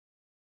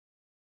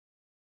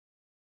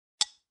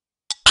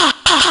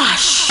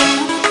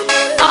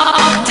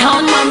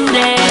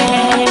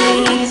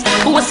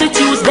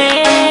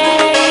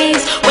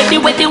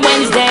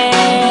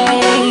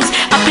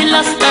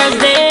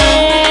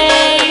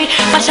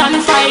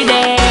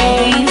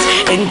Fridays,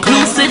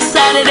 inclusive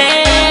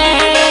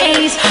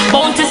Saturdays,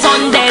 bounty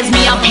Sundays,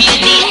 me a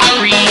Payday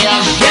area.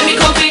 Yeah, me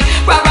come fi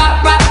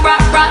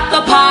rock the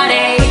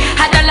party.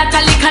 Had a lot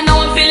of liquor, now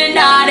I'm feeling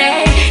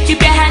naughty.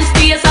 Keep your hands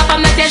to yourself,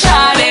 I'm not your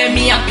shawty.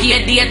 Me a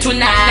Payday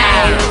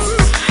tonight.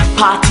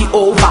 Party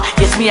over,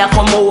 yes me a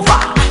come over.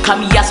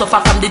 Come here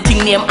suffer from the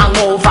thing named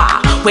hangover.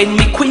 When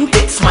me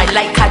quintet smile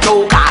like a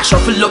joker,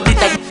 shuffle up the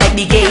like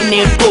the game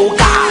named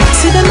poker.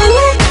 See them a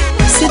look,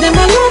 see them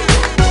a look.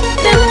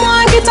 Them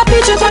want get a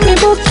picture from me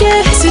book,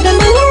 yeah. See them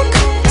a look,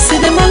 see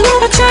them a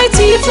look. I try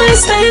to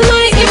freestyle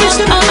my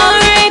image.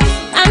 Alright,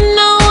 I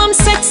know I'm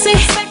sexy,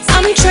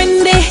 I'm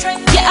trendy.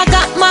 Yeah, I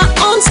got my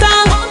own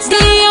style,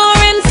 Dior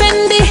and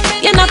Fendi.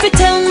 You know fi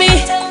tell me,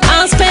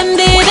 I'll spend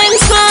it and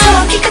smile.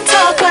 Talk, you can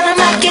talk, but I'm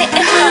not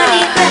getting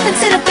money. Laughing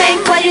to the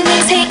bank while you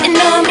niggas hating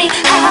on me.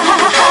 Ha ha ha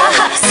ha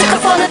ha. Sick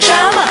of all the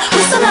drama.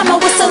 Whistle,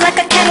 I'ma whistle like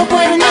a kettle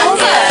boiling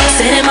over.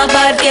 Sit in my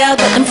vibe, girl,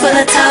 but I'm full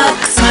of talk.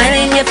 Smile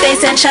in your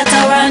face and shut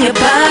around your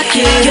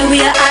pocket. You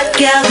be a hot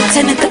girl,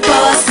 lieutenant the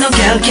boss. No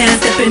girl can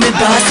step in the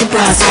bossy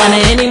boss. And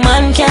any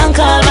man can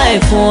call my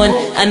phone,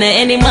 and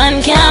any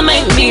man can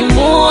make me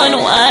moan.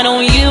 Why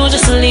don't you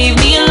just leave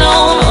me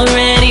alone?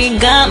 Already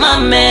got my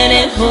man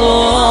at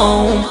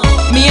home.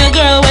 Me a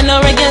girl with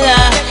no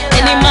regular.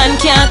 Any man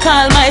can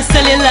call my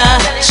cellular.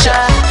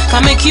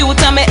 I'm a cute,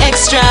 I'm a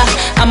extra.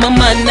 I'm a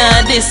man,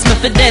 this my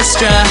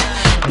pedestra.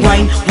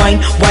 Wine,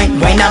 wine, wine,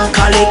 wine and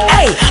call it.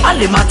 Hey, all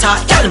the matter,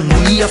 girl,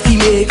 money if you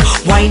make.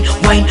 Wine,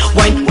 wine,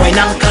 wine, wine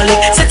and call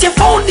it. Set your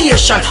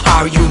foundation,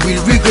 or you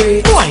will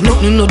regret. Why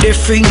nothing no dey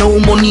free, no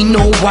money,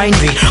 no wine.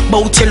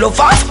 Bout your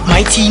lovers,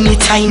 my teeny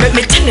time. Let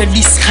me tell you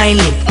this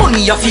kindly.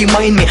 Money if you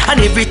mind me,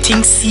 and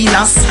everything seen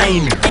and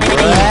signed.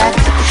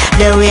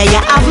 The way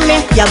you have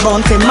me, you're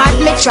bound to mad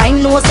me. Try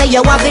no say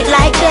you have it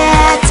like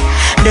that.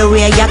 The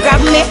way you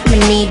grab me, me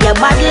need your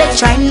badly.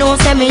 Try no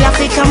say me have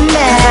to come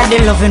back.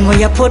 The loving where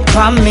you put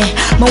on me,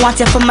 me want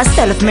you for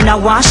myself, me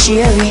not want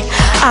share it.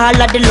 All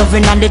of the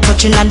loving and the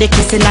touching and the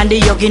kissing and the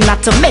hugging,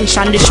 not to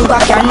mention the sugar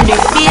candy.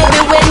 Baby,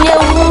 when you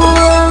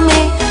hold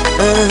me,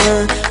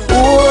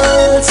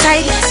 hold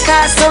tight,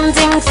 cause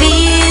something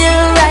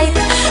feel right.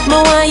 Me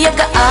want you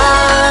go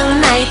all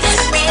night.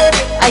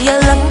 Are you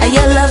love, are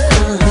you love,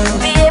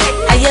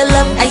 are you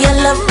love, are you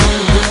love, are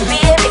you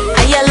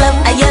love,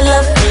 are you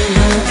love,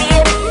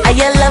 are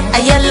you love,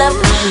 are you love.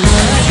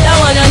 That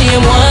one on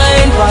your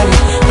wine party,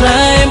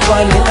 climb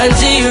party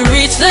until you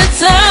reach the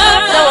top.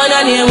 That one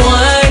on your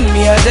wine,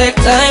 me a take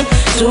time.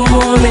 2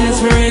 more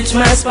minutes me reach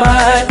my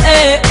spot.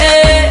 Hey,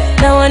 hey.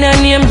 That one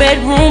on your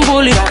bedroom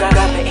bully.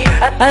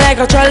 I like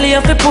a trolley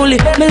off a pulley.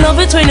 Me love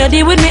it when you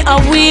deal with me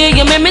away.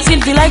 You make me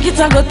seem feel like it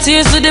I got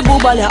tears to the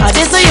boob. I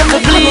just say you can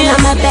play. I'm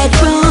in my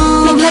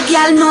bedroom. Make your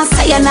girl know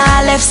say you're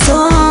not left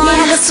soon. Me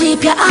I go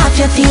sweep you off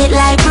your feet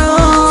like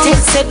broom.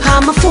 Text it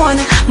on my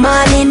phone,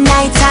 morning,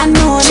 night and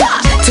noon.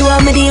 To a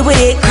me deal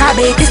with it, crab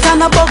it. This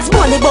time no bugs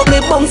bunny, but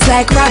me bounce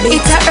like rabbit.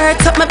 It a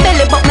hurt up my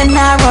belly, but me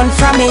nah run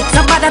from it.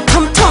 Nobody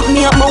thump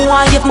me up, me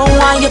want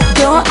you,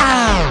 don't